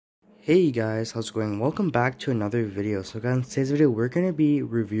Hey guys, how's it going? Welcome back to another video. So guys, in today's video we're going to be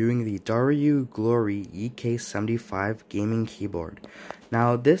reviewing the Dareu EK75 gaming keyboard.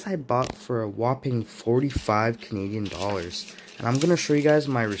 Now this I bought for a whopping 45 Canadian dollars. And I'm going to show you guys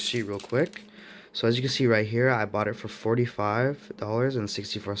my receipt real quick. So as you can see right here, I bought it for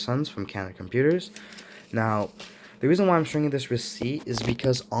 $45.64 from Canada Computers. Now, the reason why I'm showing you this receipt is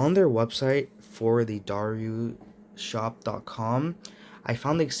because on their website for the dareushop.com, I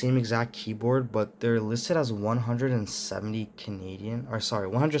found the same exact keyboard, but they're listed as 170 Canadian, or sorry,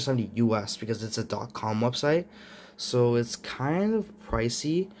 170 US because it's a .com website. So it's kind of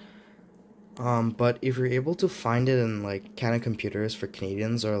pricey. But if you're able to find it in like Canada Computers for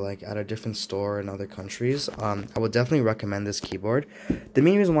Canadians or like at a different store in other countries, I would definitely recommend this keyboard. The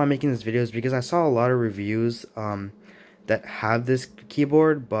main reason why I'm making this video is because I saw a lot of reviews that have this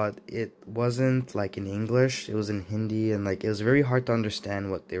keyboard, but it wasn't like in English. It was in Hindi, and like it was very hard to understand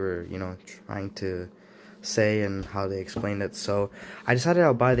what they were, trying to say and how they explained it. So I decided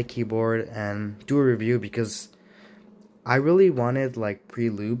I'll buy the keyboard and do a review because I really wanted like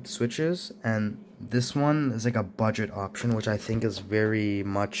pre-lubed switches, and this one is like a budget option, which I think is very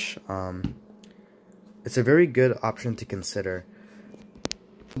much it's a very good option to consider.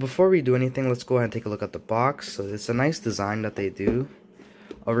 Before we do anything, let's go ahead and take a look at the box. So it's a nice design that they do.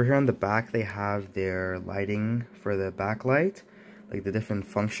 Over here on the back, they have their lighting for the backlight, like the different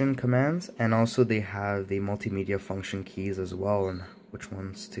function commands, and also they have the multimedia function keys as well, and which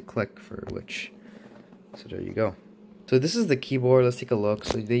ones to click for which. So there you go. So this is the keyboard. Let's take a look.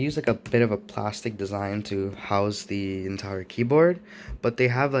 So they use like a bit of a plastic design to house the entire keyboard, but they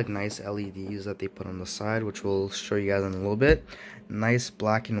have like nice LEDs that they put on the side, which we'll show you guys in a little bit. Nice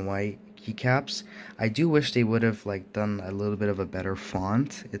black and white keycaps. I do wish they would have like done a little bit of a better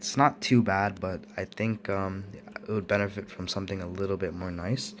font. It's not too bad, but I think it would benefit from something a little bit more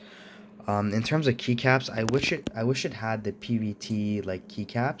nice. In terms of keycaps, I wish it had the PVT like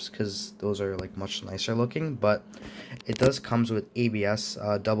keycaps, because those are like much nicer looking. But it does comes with ABS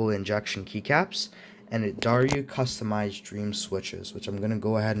double injection keycaps, and it Dareu customized dream switches, which I'm gonna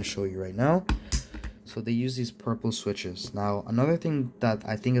go ahead and show you right now. So they use these purple switches. Now another thing that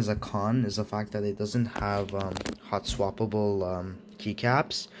I think is a con is the fact that it doesn't have hot swappable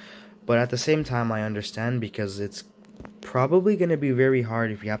keycaps, but at the same time I understand, because it's probably going to be very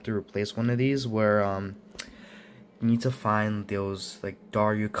hard if you have to replace one of these, where you need to find those like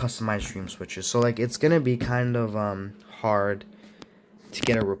Dareu customized dream switches. So like it's going to be kind of hard to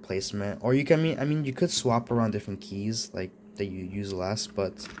get a replacement, or you can you could swap around different keys like that you use less,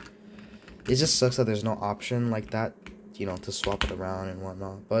 but it just sucks that there's no option like that, to swap it around and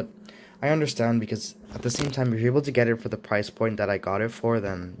whatnot. But I understand, because at the same time, if you're able to get it for the price point that I got it for,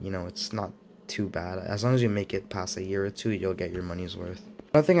 then it's not too bad. As long as you make it past a year or two, you'll get your money's worth.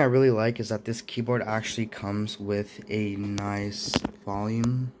 Another thing I really like is that this keyboard actually comes with a nice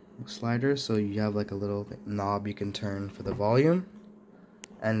volume slider. So you have like a little knob you can turn for the volume,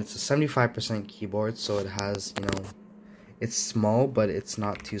 and it's a 75% keyboard, so it has, it's small, but it's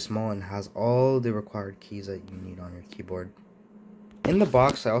not too small, and has all the required keys that you need on your keyboard. In the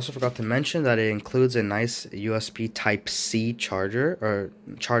box, I also forgot to mention that it includes a nice USB Type-C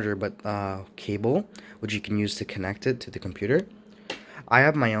cable, which you can use to connect it to the computer. I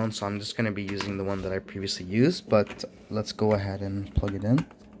have my own, so I'm just going to be using the one that I previously used, but let's go ahead and plug it in.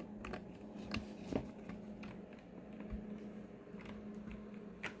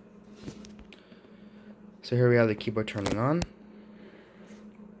 So here we have the keyboard turning on.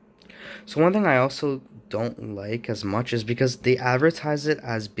 So one thing I also don't like as much is because they advertise it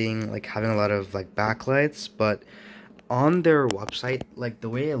as being like having a lot of like backlights, but on their website, like the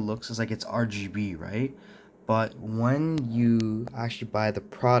way it looks is like it's RGB, right? But when you actually buy the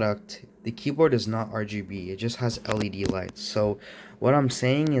product, the keyboard is not RGB, it just has LED lights. So what I'm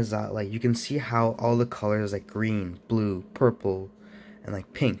saying is that like you can see how all the colors like green, blue, purple, and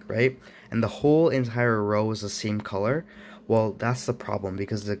like pink, right? And the whole entire row is the same color. Well, that's the problem,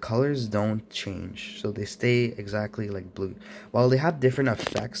 because the colors don't change, so they stay exactly like blue. While they have different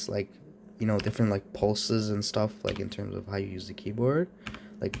effects, like different like pulses and stuff, like in terms of how you use the keyboard,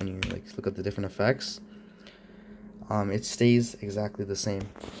 like when you like look at the different effects, it stays exactly the same.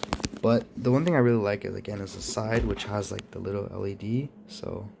 But the one thing I really like is, again, is the side, which has like the little LED,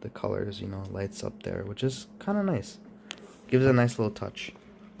 so the colors lights up there, which is kind of nice. Gives it a nice little touch.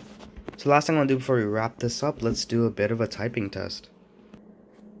 So last thing I'm going to do before we wrap this up, let's do a bit of a typing test.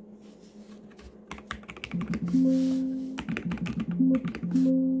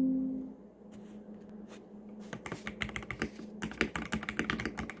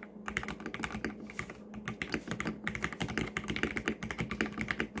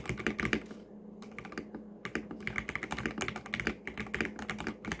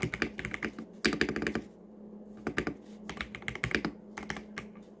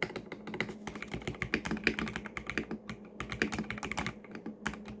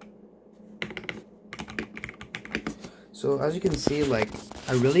 So as you can see, like,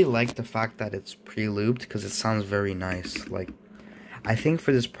 I really like the fact that it's pre-lubed because it sounds very nice. Like, I think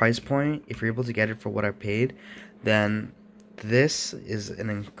for this price point, if you're able to get it for what I paid, then this is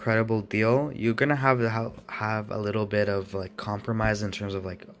an incredible deal. You're gonna have a little bit of like compromise in terms of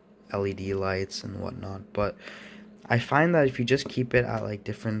like LED lights and whatnot, but I find that if you just keep it at like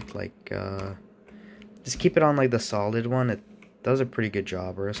different like just keep it on like the solid one, it does a pretty good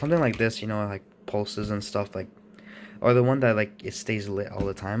job. Or something like this, you know, like pulses and stuff, like, or the one that like it stays lit all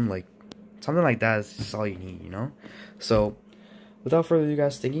the time, like something like that is just all you need, you know. So without further ado,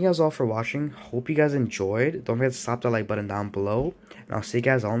 guys, thank you guys all for watching. Hope you guys enjoyed. Don't forget to slap that like button down below, and I'll see you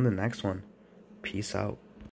guys all in the next one. Peace out.